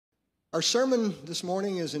Our sermon this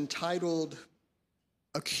morning is entitled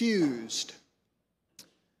Accused.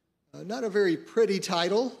 Not a very pretty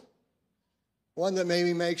title, one that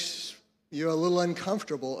maybe makes you a little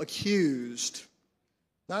uncomfortable. Accused.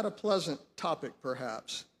 Not a pleasant topic,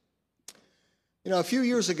 perhaps. You know, a few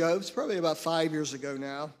years ago, it's probably about 5 years ago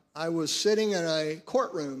now, I was sitting in a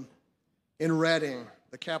courtroom in Redding,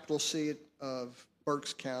 the capital seat of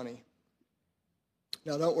Berks County.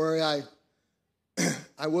 Now, don't worry,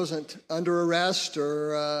 I wasn't under arrest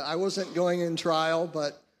or I wasn't going in trial,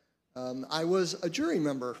 but I was a jury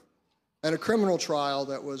member at a criminal trial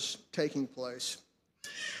that was taking place.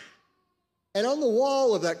 And on the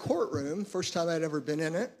wall of that courtroom, first time I'd ever been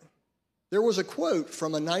in it, there was a quote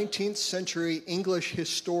from a 19th century English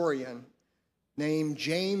historian named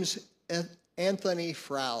James Anthony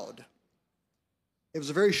Froude. It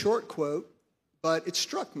was a very short quote, but it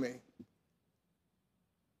struck me.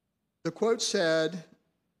 The quote said,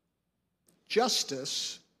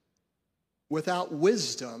 "Justice without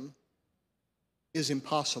wisdom is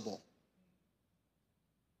impossible."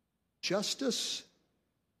 Justice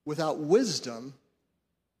without wisdom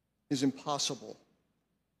is impossible.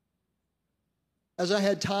 As I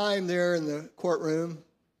had time there in the courtroom,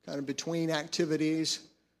 kind of between activities,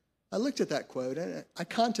 I looked at that quote and I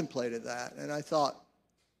contemplated that and I thought,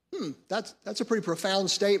 that's a pretty profound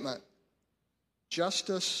statement.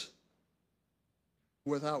 Justice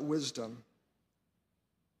without wisdom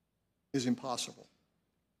is impossible.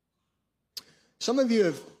 Some of you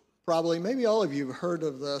have probably, maybe all of you have heard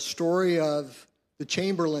of the story of the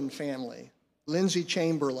Chamberlain family, Lindsay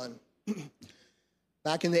Chamberlain.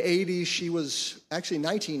 Back in the 80s, she was, actually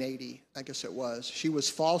 1980, I guess it was, she was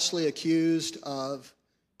falsely accused of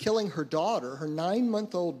killing her daughter, her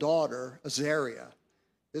 9-month-old daughter, Azaria.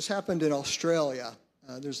 This happened in Australia.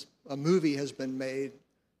 There's a movie has been made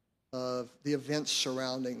of the events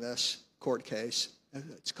surrounding this court case.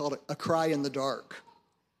 It's called A Cry in the Dark.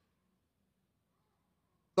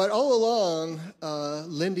 But all along,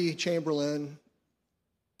 Lindy Chamberlain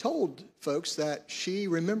told folks that she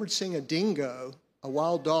remembered seeing a dingo, a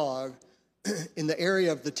wild dog, in the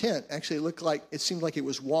area of the tent. Actually, it seemed like it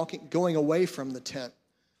was going away from the tent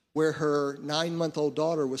where her 9-month-old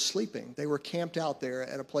daughter was sleeping. They were camped out there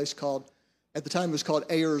at a place at the time it was called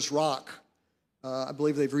Ayers Rock. I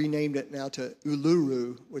believe they've renamed it now to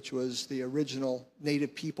Uluru, which was the original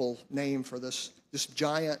Native people name for this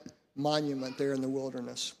giant monument there in the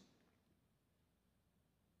wilderness.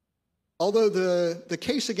 Although the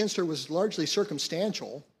case against her was largely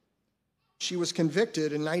circumstantial, she was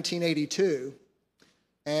convicted in 1982,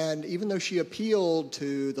 and even though she appealed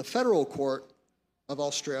to the federal court of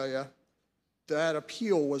Australia, that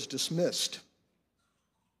appeal was dismissed.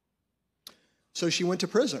 So she went to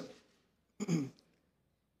prison.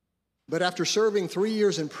 But after serving 3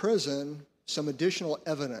 years in prison, some additional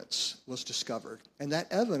evidence was discovered. And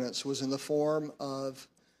that evidence was in the form of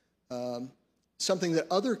something that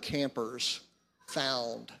other campers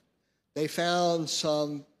found. They found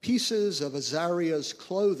some pieces of Azaria's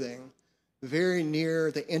clothing very near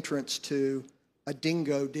the entrance to a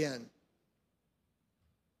dingo den.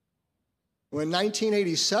 Well, in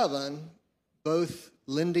 1987, both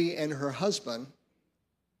Lindy and her husband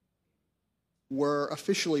were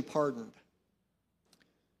officially pardoned.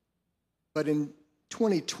 But in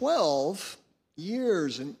 2012,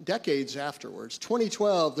 years and decades afterwards,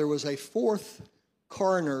 2012, there was a fourth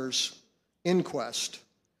coroner's inquest.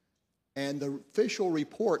 And the official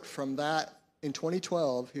report from that in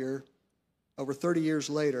 2012, here, over 30 years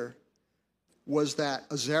later, was that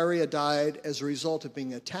Azaria died as a result of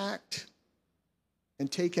being attacked and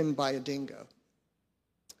taken by a dingo.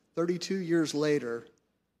 32 years later,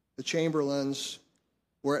 the Chamberlains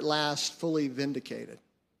were at last fully vindicated.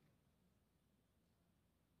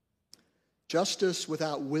 Justice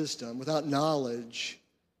without wisdom, without knowledge,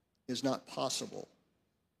 is not possible.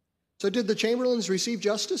 So did the Chamberlains receive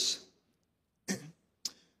justice?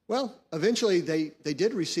 Well, eventually they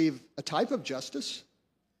did receive a type of justice.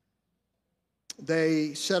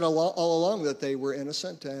 They said all along that they were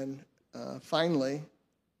innocent, and finally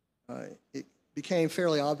it became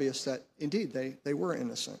fairly obvious that indeed they were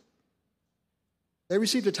innocent. They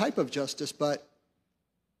received a type of justice, but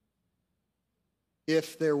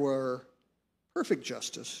if there were perfect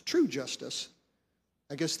justice, true justice,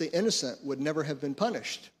 I guess the innocent would never have been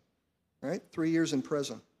punished, right? 3 years in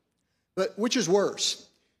prison. But which is worse?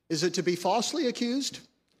 Is it to be falsely accused,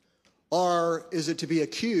 or is it to be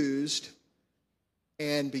accused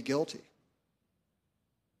and be guilty?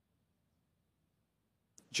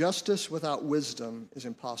 Justice without wisdom is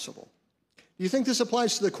impossible. Do you think this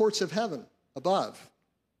applies to the courts of heaven above?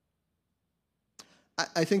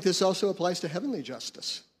 I think this also applies to heavenly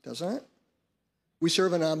justice, doesn't it? We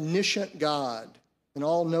serve an omniscient God, an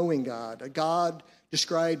all-knowing God, a God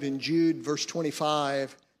described in Jude verse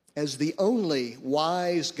 25 as the only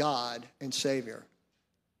wise God and Savior.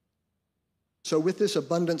 So with this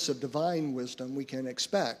abundance of divine wisdom, we can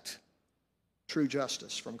expect true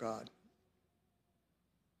justice from God.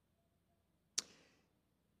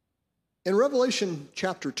 In Revelation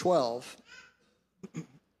chapter 12,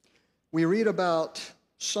 we read about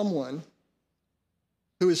someone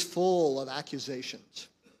who is full of accusations.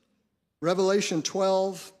 Revelation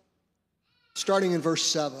 12, starting in verse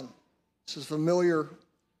 7. This is familiar,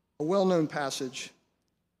 a well-known passage.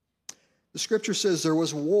 The scripture says there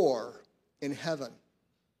was war in heaven.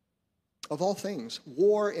 Of all things,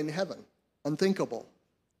 war in heaven, unthinkable.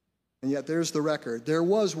 And yet there's the record. There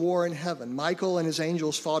was war in heaven. Michael and his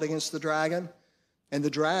angels fought against the dragon, and the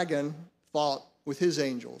dragon fought with his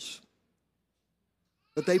angels.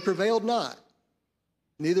 But they prevailed not.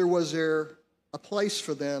 Neither was there a place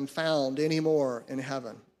for them found anymore in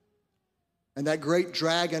heaven. And that great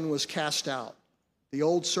dragon was cast out, the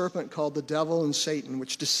old serpent called the devil and Satan,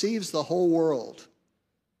 which deceives the whole world.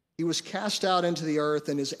 He was cast out into the earth,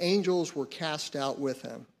 and his angels were cast out with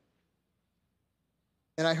him.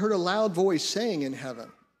 And I heard a loud voice saying in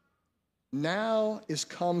heaven, "Now is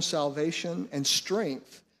come salvation and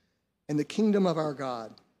strength in the kingdom of our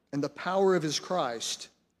God and the power of his Christ."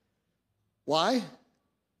 Why?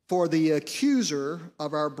 For the accuser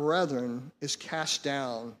of our brethren is cast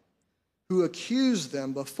down, who accused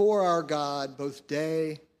them before our God both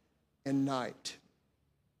day and night.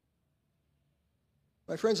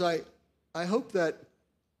 My friends, I hope that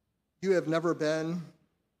you have never been,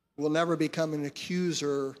 will never become an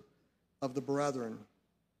accuser of the brethren.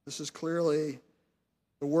 This is clearly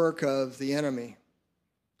the work of the enemy,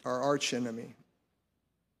 our arch enemy.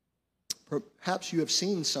 Perhaps you have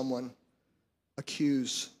seen someone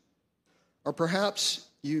accuse, or perhaps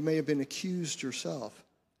you may have been accused yourself.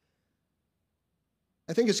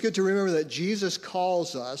 I think it's good to remember that Jesus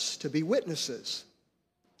calls us to be witnesses,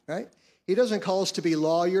 right? He doesn't call us to be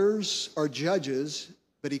lawyers or judges,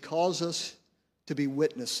 but he calls us to be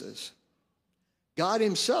witnesses. God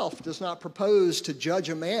himself does not propose to judge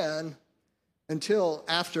a man until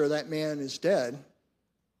after that man is dead.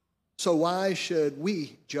 So why should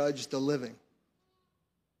we judge the living?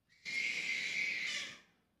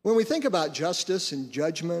 When we think about justice and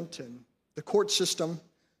judgment and the court system,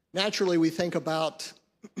 naturally we think about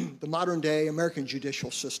the modern day American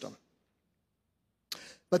judicial system.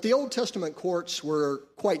 But the Old Testament courts were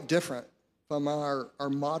quite different from our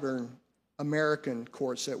modern American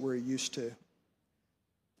courts that we're used to.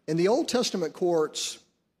 In the Old Testament courts,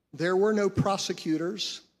 there were no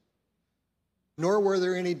prosecutors, nor were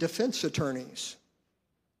there any defense attorneys.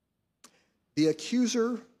 The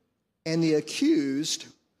accuser and the accused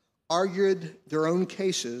argued their own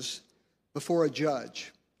cases before a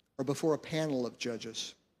judge or before a panel of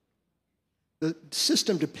judges. The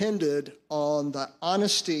system depended on the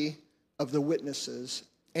honesty of the witnesses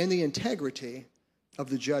and the integrity of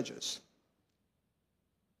the judges.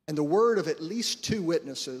 And the word of at least two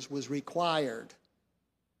witnesses was required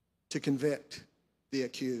to convict the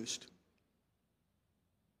accused.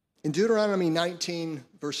 In Deuteronomy 19,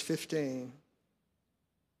 verse 15,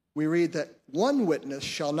 we read that one witness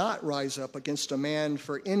shall not rise up against a man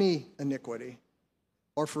for any iniquity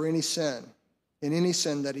or for any sin, in any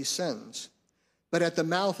sin that he sins. But at the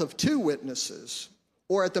mouth of two witnesses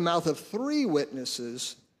or at the mouth of three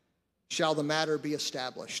witnesses shall the matter be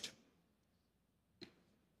established.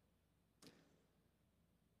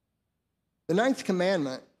 The ninth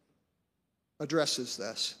commandment addresses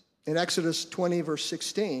this. In Exodus 20, verse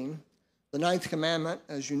 16, the ninth commandment,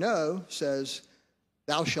 as you know, says,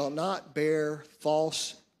 "Thou shalt not bear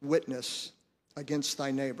false witness against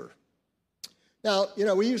thy neighbor." Now,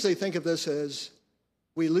 we usually think of this as,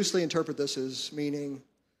 we loosely interpret this as meaning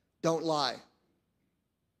don't lie.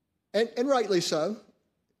 And rightly so.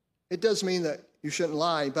 It does mean that you shouldn't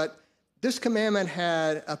lie, but this commandment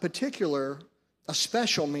had a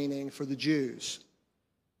special meaning for the Jews.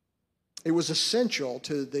 It was essential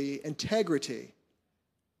to the integrity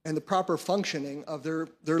and the proper functioning of their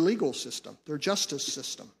legal system, their justice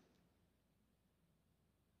system.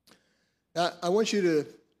 Now, I want you to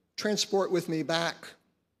transport with me back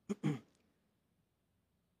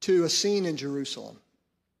to a scene in Jerusalem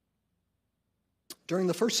during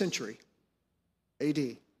the 1st century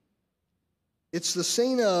AD. It's the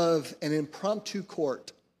scene of an impromptu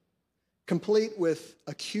court, complete with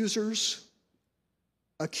accusers,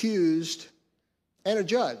 accused, and a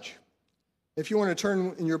judge. If you want to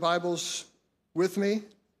turn in your Bibles with me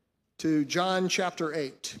to John chapter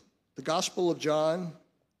 8, the Gospel of John,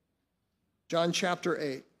 John chapter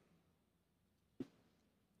 8.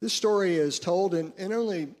 This story is told in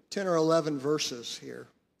only 10 or 11 verses here,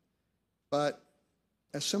 but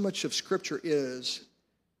as so much of Scripture is,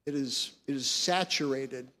 it is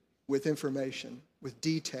saturated with information, with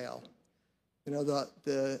detail. You know,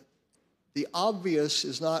 the obvious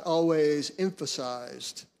is not always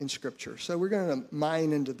emphasized in Scripture. So we're going to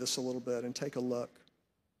mine into this a little bit and take a look.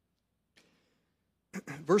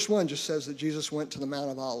 Verse 1 just says that Jesus went to the Mount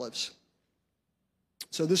of Olives.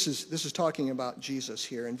 So this is talking about Jesus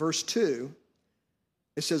here. In verse 2,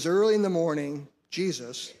 it says, early in the morning,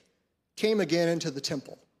 Jesus came again into the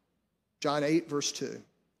temple. John 8, verse 2.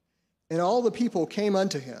 And all the people came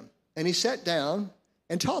unto him, and he sat down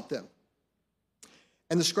and taught them.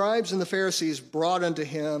 And the scribes and the Pharisees brought unto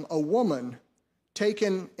him a woman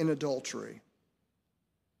taken in adultery.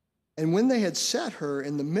 And when they had set her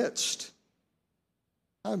in the midst,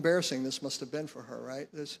 how embarrassing this must have been for her, right?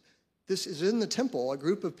 This is in the temple, a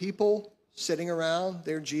group of people sitting around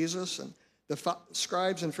there, Jesus, and the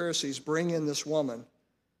scribes and Pharisees bring in this woman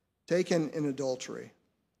taken in adultery.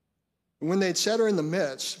 And when they'd set her in the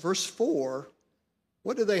midst, verse 4,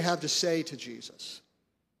 what do they have to say to Jesus?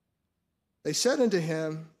 They said unto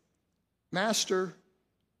him, Master,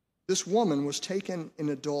 this woman was taken in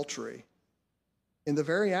adultery in the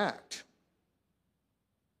very act.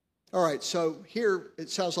 All right, so here it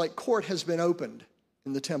sounds like court has been opened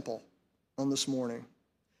in the temple on this morning.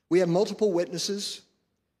 We have multiple witnesses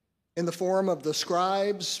in the form of the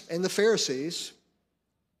scribes and the Pharisees.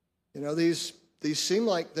 You know, these seem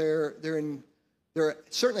like they're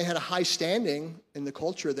certainly had a high standing in the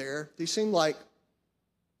culture there. These seem like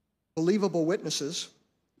believable witnesses.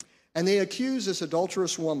 And they accuse this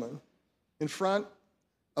adulterous woman in front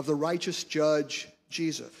of the righteous judge,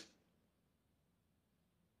 Jesus.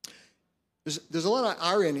 There's a lot of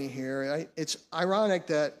irony here. It's ironic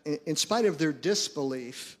that in spite of their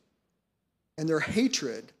disbelief and their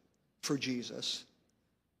hatred for Jesus,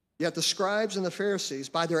 yet the scribes and the Pharisees,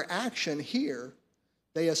 by their action here,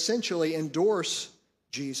 they essentially endorse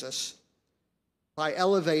Jesus by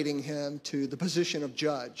elevating him to the position of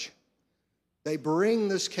judge. They bring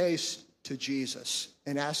this case to Jesus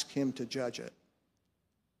and ask him to judge it.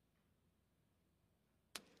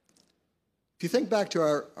 If you think back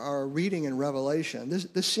to our reading in Revelation,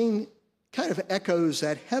 this scene kind of echoes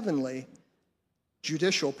that heavenly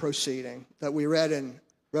judicial proceeding that we read in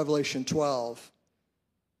Revelation 12,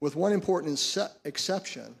 with one important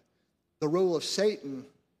exception. The role of Satan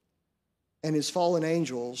and his fallen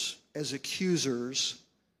angels as accusers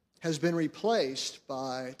has been replaced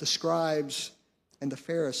by the scribes and the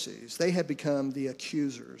Pharisees. They have become the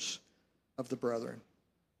accusers of the brethren.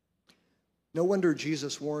 No wonder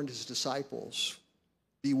Jesus warned his disciples,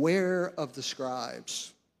 beware of the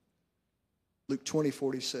scribes. Luke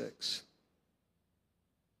 20:46.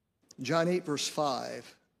 John 8, verse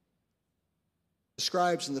 5. The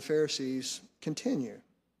scribes and the Pharisees continue.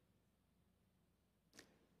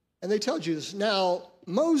 And they tell Jesus, now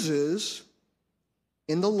Moses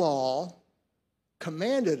in the law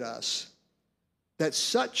commanded us that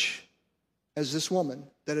such as this woman,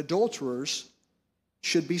 that adulterers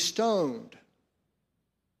should be stoned.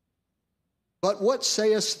 But what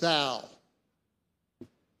sayest thou?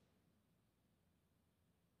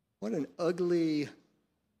 What an ugly,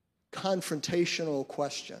 confrontational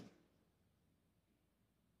question.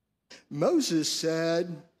 Moses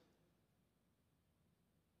said,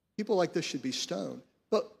 people like this should be stoned.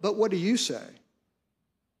 But what do you say?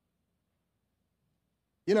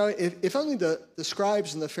 You know, if only the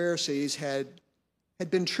scribes and the Pharisees had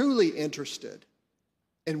been truly interested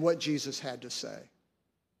in what Jesus had to say.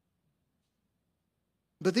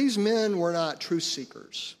 But these men were not truth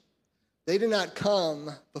seekers. They did not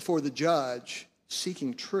come before the judge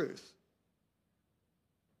seeking truth.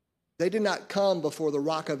 They did not come before the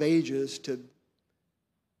Rock of Ages to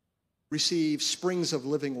receive springs of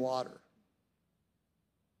living water.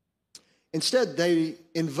 Instead, they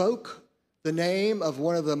invoke the name of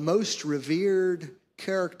one of the most revered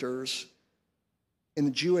characters in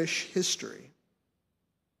the Jewish history.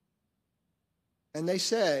 And they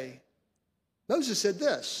say, Moses said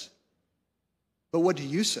this, but what do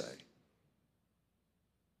you say?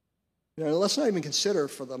 You know, let's not even consider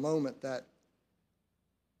for the moment that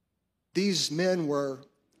these men were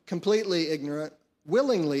completely ignorant,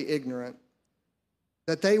 willingly ignorant,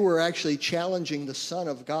 that they were actually challenging the Son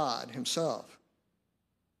of God himself.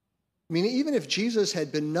 I mean, even if Jesus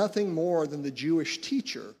had been nothing more than the Jewish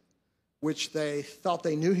teacher, which they thought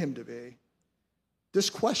they knew him to be, this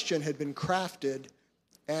question had been crafted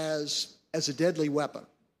as a deadly weapon.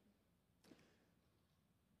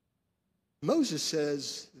 Moses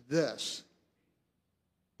says this.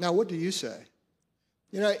 Now, what do you say?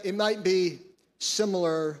 You know, it might be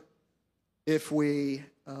similar if we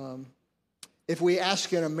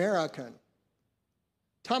ask an American.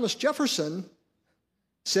 Thomas Jefferson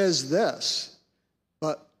says this,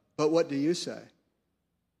 but what do you say?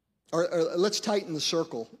 Or let's tighten the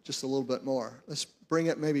circle just a little bit more. Let's bring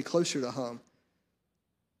it maybe closer to home.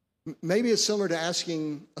 Maybe it's similar to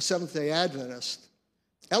asking a Seventh-day Adventist.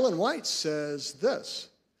 Ellen White says this,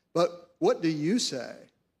 but what do you say?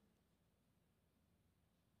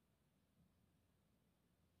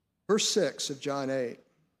 Verse 6 of John 8.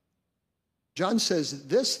 John says,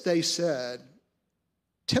 this they said,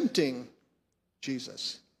 tempting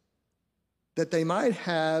Jesus, that they might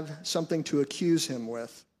have something to accuse him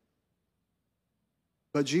with.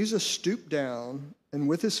 But Jesus stooped down, and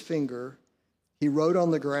with his finger, he wrote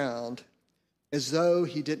on the ground as though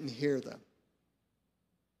he didn't hear them.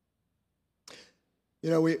 You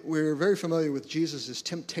know, we're very familiar with Jesus'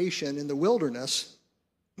 temptation in the wilderness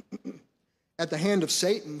at the hand of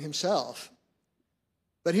Satan himself.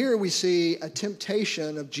 But here we see a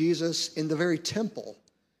temptation of Jesus in the very temple,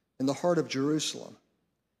 in the heart of Jerusalem,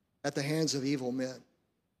 at the hands of evil men.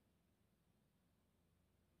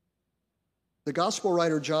 The gospel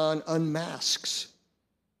writer John unmasks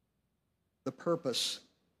the purpose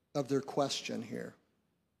of their question here.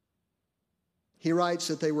 He writes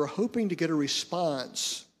that they were hoping to get a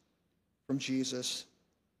response from Jesus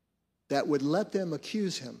that would let them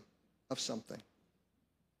accuse him of something.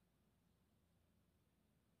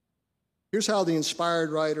 Here's how the inspired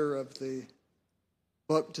writer of the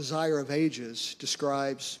book Desire of Ages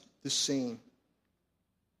describes this scene.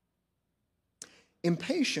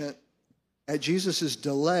 Impatient at Jesus'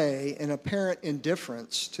 delay and apparent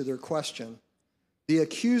indifference to their question, the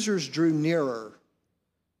accusers drew nearer,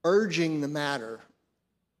 urging the matter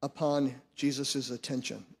upon Jesus'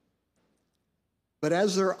 attention. But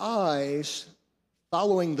as their eyes,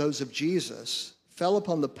 following those of Jesus, fell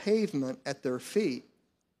upon the pavement at their feet,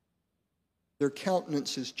 their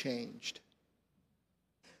countenances changed.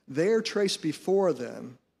 There, traced before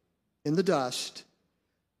them in the dust,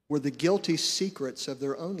 were the guilty secrets of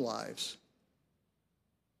their own lives.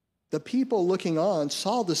 The people looking on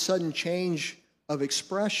saw the sudden change of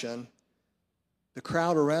expression. The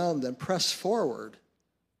crowd around them pressed forward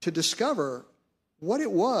to discover what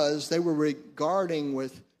it was they were regarding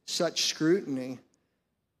with such scrutiny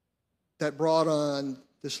that brought on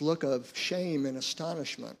this look of shame and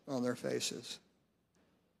astonishment on their faces.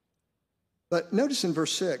 But notice in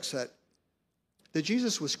verse 6 that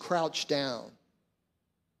Jesus was crouched down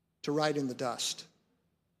to write in the dust.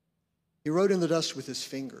 He wrote in the dust with his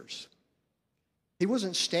fingers. He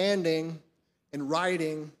wasn't standing and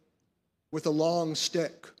writing with a long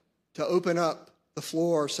stick to open up the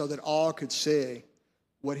floor so that all could see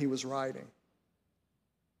what he was writing.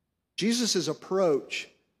 Jesus' approach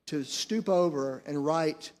to stoop over and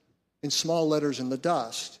write in small letters in the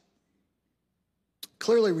dust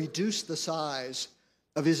clearly reduced the size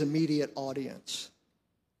of his immediate audience.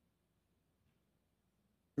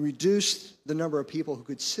 It reduced the number of people who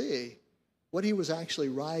could see what he was actually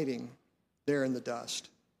writing there in the dust.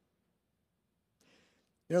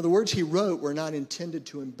 You know, the words he wrote were not intended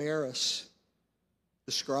to embarrass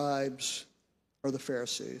the scribes or the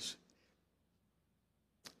Pharisees.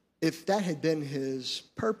 If that had been his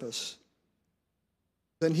purpose,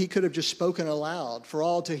 then he could have just spoken aloud for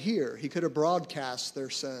all to hear. He could have broadcast their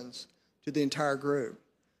sins to the entire group.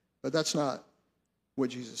 But that's not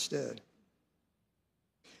what Jesus did.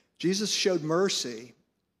 Jesus showed mercy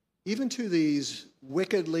even to these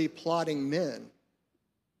wickedly plotting men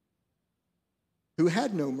who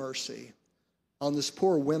had no mercy on this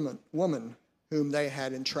poor woman whom they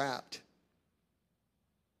had entrapped.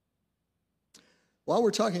 While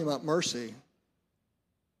we're talking about mercy,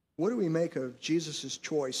 what do we make of Jesus'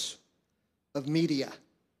 choice of media?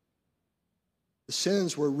 The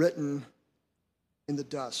sins were written in the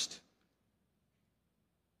dust.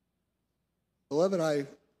 Beloved,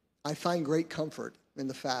 I find great comfort in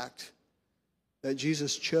the fact that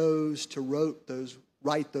Jesus chose to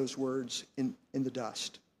write those words in the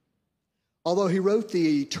dust. Although he wrote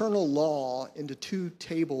the eternal law into 2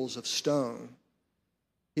 tables of stone,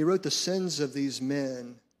 he wrote the sins of these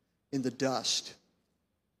men in the dust,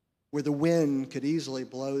 where the wind could easily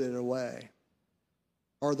blow it away,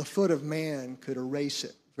 or the foot of man could erase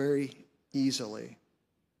it very easily.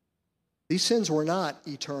 These sins were not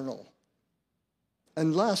eternal,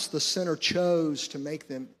 unless the sinner chose to make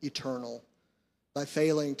them eternal by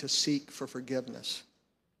failing to seek for forgiveness.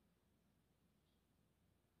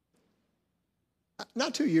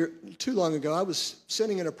 Not too long ago, I was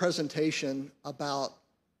sitting in a presentation about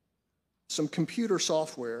some computer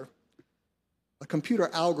software, a computer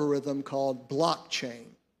algorithm called blockchain.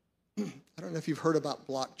 I don't know if you've heard about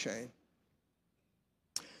blockchain,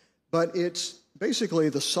 but it's basically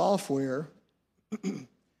the software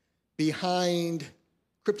behind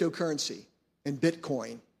cryptocurrency and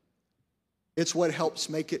Bitcoin. It's what helps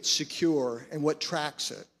make it secure and what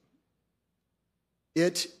tracks it.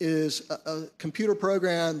 It is a computer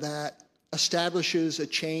program that establishes a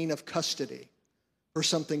chain of custody for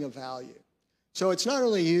something of value. So it's not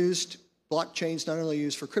only used, blockchain's not only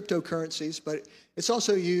used for cryptocurrencies, but it's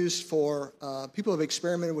also used for, people have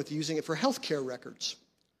experimented with using it for healthcare records.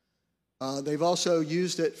 They've also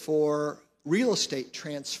used it for real estate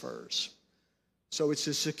transfers. So it's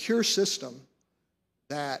a secure system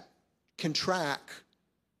that can track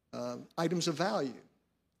items of value.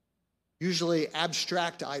 Usually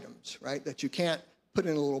abstract items, right, that you can't put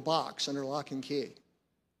in a little box under lock and key.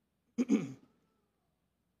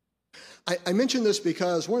 I mention this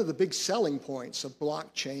because one of the big selling points of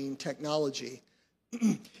blockchain technology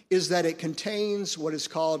is that it contains what is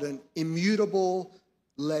called an immutable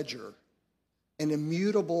ledger, an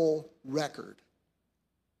immutable record.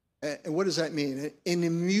 And what does that mean? An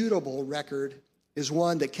immutable record is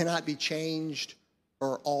one that cannot be changed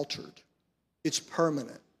or altered. It's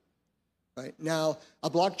permanent. Right? Now, a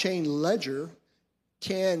blockchain ledger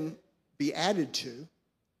can be added to,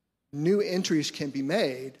 new entries can be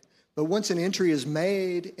made, but once an entry is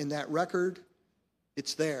made in that record,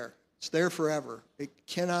 it's there. It's there forever. It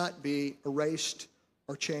cannot be erased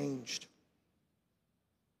or changed.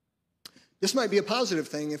 This might be a positive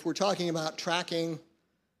thing if we're talking about tracking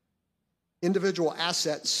individual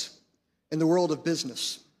assets in the world of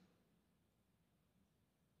business.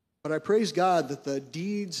 But I praise God that the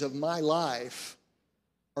deeds of my life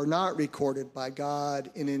are not recorded by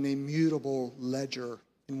God in an immutable ledger,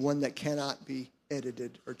 in one that cannot be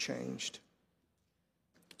edited or changed.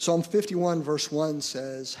 Psalm 51 verse 1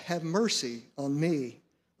 says, "Have mercy on me,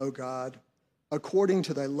 O God, according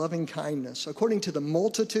to thy loving kindness, according to the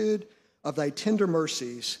multitude of thy tender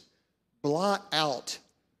mercies, blot out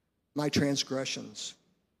my transgressions."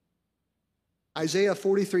 Isaiah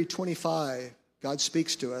 43:25, God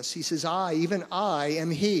speaks to us. He says, "I, even I, am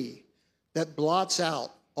he that blots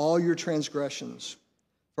out all your transgressions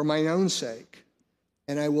for mine own sake,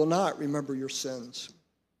 and I will not remember your sins."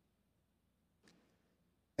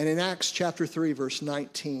 And in Acts chapter 3, verse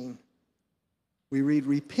 19, we read,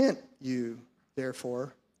 "Repent you,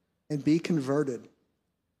 therefore, and be converted,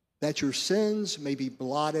 that your sins may be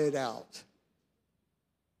blotted out."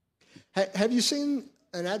 Have you seen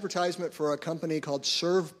an advertisement for a company called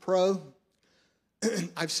ServPro?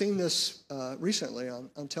 I've seen this recently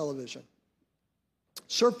on television.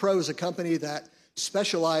 ServPro is a company that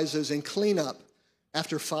specializes in cleanup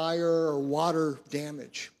after fire or water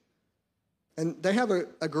damage. And they have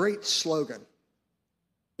a great slogan.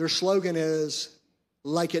 Their slogan is,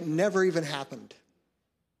 "Like it never even happened."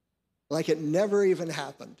 Like it never even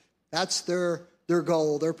happened. That's their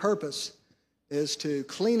goal, their purpose, is to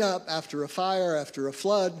clean up after a fire, after a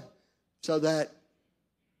flood, so that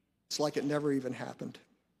it's like it never even happened.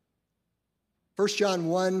 1 John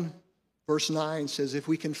 1, verse 9 says, "If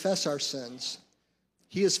we confess our sins,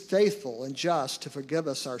 he is faithful and just to forgive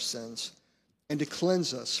us our sins and to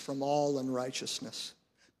cleanse us from all unrighteousness."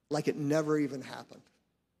 Like it never even happened.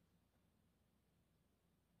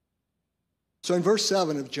 So in verse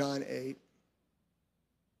 7 of John 8,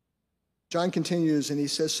 John continues and he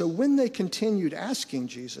says, "So when they continued asking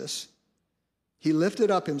Jesus, he lifted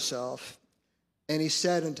up himself and he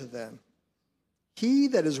said unto them, He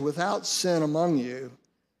that is without sin among you,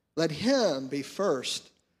 let him be first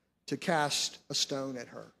to cast a stone at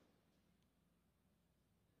her."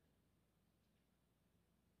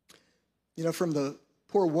 You know, from the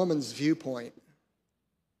poor woman's viewpoint,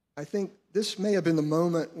 I think this may have been the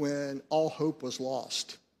moment when all hope was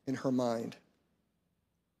lost in her mind.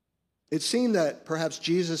 It seemed that perhaps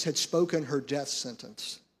Jesus had spoken her death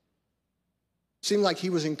sentence. It seemed like he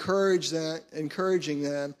was encouraging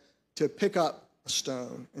them to pick up a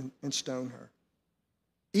stone and stone her,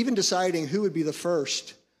 even deciding who would be the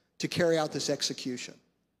first to carry out this execution.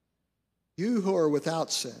 "You who are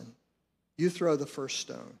without sin, you throw the first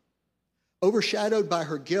stone." Overshadowed by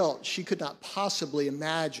her guilt, she could not possibly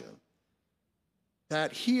imagine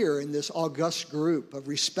that here in this august group of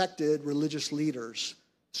respected religious leaders,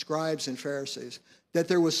 scribes and Pharisees, that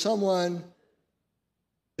there wasn't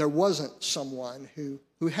someone who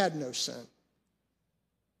had no sin.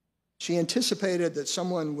 She anticipated that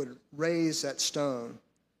someone would raise that stone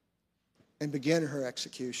and begin her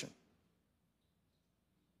execution.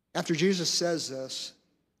 After Jesus says this,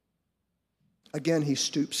 again he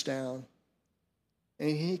stoops down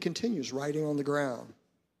and he continues writing on the ground.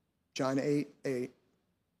 John 8:8.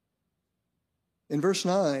 In verse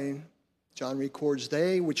 9, John records,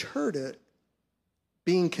 they which heard it,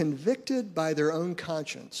 being convicted by their own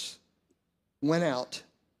conscience, went out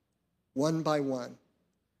one by one,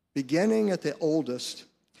 beginning at the oldest,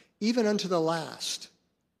 even unto the last.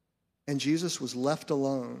 And Jesus was left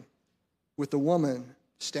alone with the woman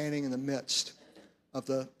standing in the midst of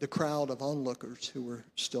the crowd of onlookers who were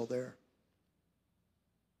still there.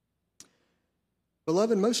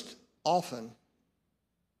 Beloved, most often,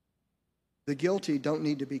 the guilty don't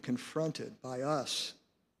need to be confronted by us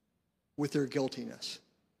with their guiltiness.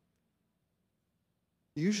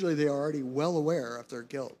 Usually they are already well aware of their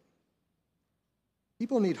guilt.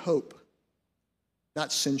 People need hope,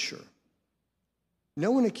 not censure.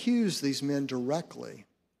 No one accused these men directly,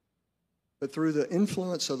 but through the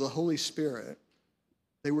influence of the Holy Spirit,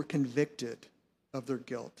 they were convicted of their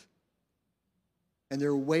guilt. And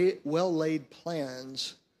their well-laid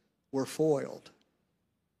plans were foiled.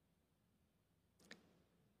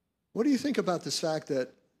 What do you think about this fact that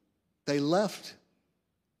they left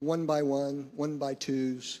one by one, one by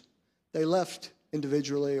twos? They left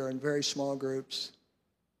individually or in very small groups,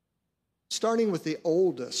 starting with the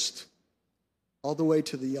oldest all the way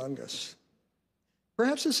to the youngest.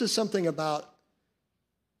 Perhaps this is something about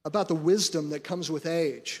the wisdom that comes with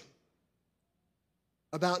age,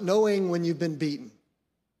 about knowing when you've been beaten.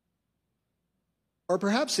 Or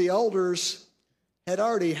perhaps the elders had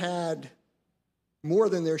already had more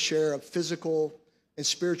than their share of physical and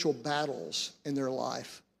spiritual battles in their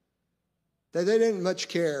life, that they didn't much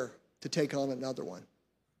care to take on another one.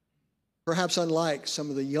 Perhaps unlike some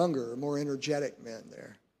of the younger, more energetic men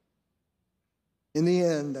there. In the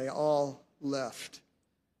end, they all left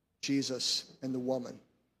Jesus and the woman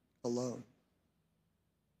alone.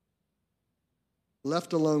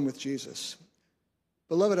 Left alone with Jesus.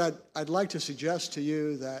 Beloved, I'd like to suggest to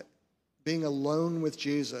you that being alone with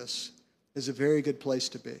Jesus is a very good place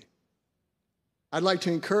to be. I'd like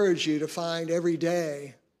to encourage you to find every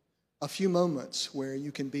day a few moments where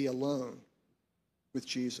you can be alone with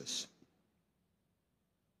Jesus.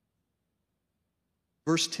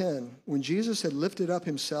 Verse 10, when Jesus had lifted up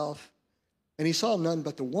himself and he saw none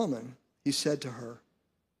but the woman, he said to her,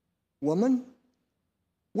 Woman,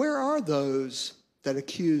 where are those that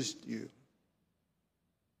accused you?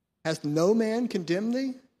 Hath no man condemned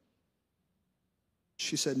thee?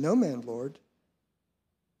 She said, No man, Lord.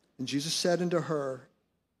 And Jesus said unto her,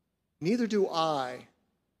 Neither do I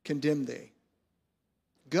condemn thee.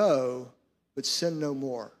 Go, but sin no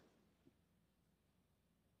more.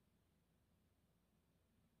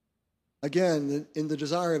 Again, in the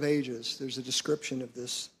Desire of Ages, there's a description of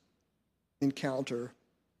this encounter.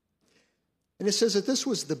 And it says that this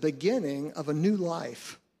was the beginning of a new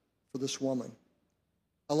life for this woman,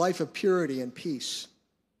 a life of purity and peace,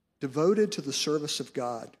 devoted to the service of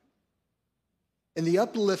God. In the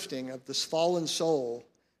uplifting of this fallen soul,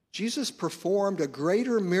 Jesus performed a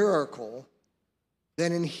greater miracle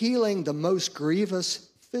than in healing the most grievous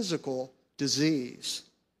physical disease.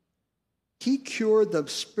 He cured the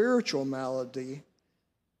spiritual malady,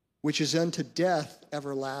 which is unto death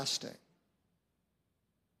everlasting.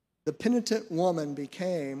 The penitent woman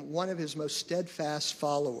became one of his most steadfast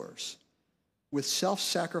followers. With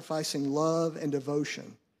self-sacrificing love and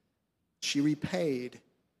devotion, she repaid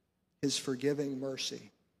his forgiving mercy.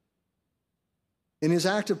 In his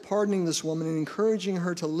act of pardoning this woman and encouraging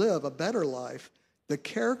her to live a better life, the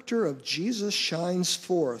character of Jesus shines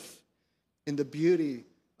forth in the beauty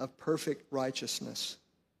of perfect righteousness.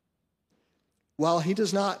 While he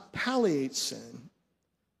does not palliate sin,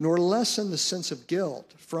 nor lessen the sense of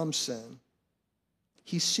guilt from sin,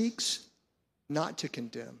 he seeks not to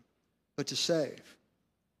condemn, but to save.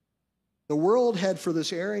 The world had for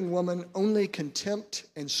this erring woman only contempt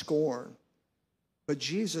and scorn, but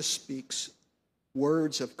Jesus speaks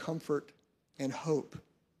words of comfort and hope.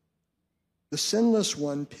 The sinless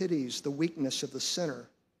one pities the weakness of the sinner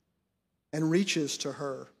and reaches to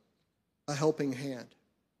her a helping hand.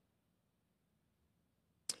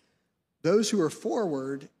 Those who are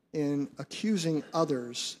forward in accusing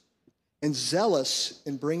others and zealous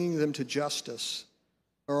in bringing them to justice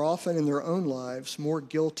are often in their own lives more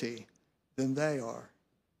guilty than they are.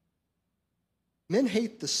 Men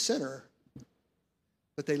hate the sinner,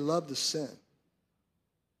 but they love the sin.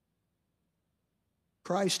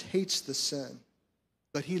 Christ hates the sin,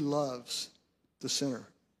 but he loves the sinner.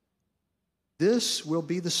 This will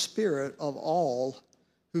be the spirit of all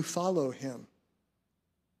who follow him.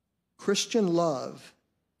 Christian love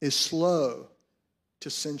is slow to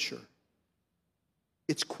censure.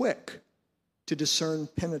 It's quick to discern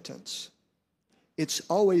penitence. It's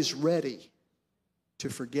always ready to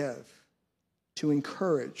forgive, to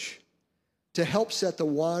encourage, to help set the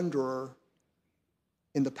wanderer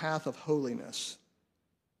in the path of holiness,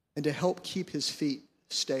 and to help keep his feet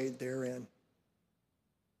stayed therein.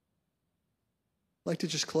 I'd like to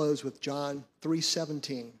just close with John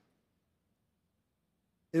 3:17.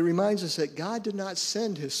 It reminds us that God did not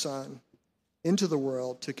send his Son into the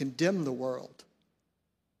world to condemn the world,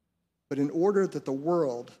 but in order that the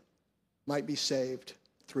world might be saved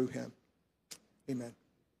through him. Amen.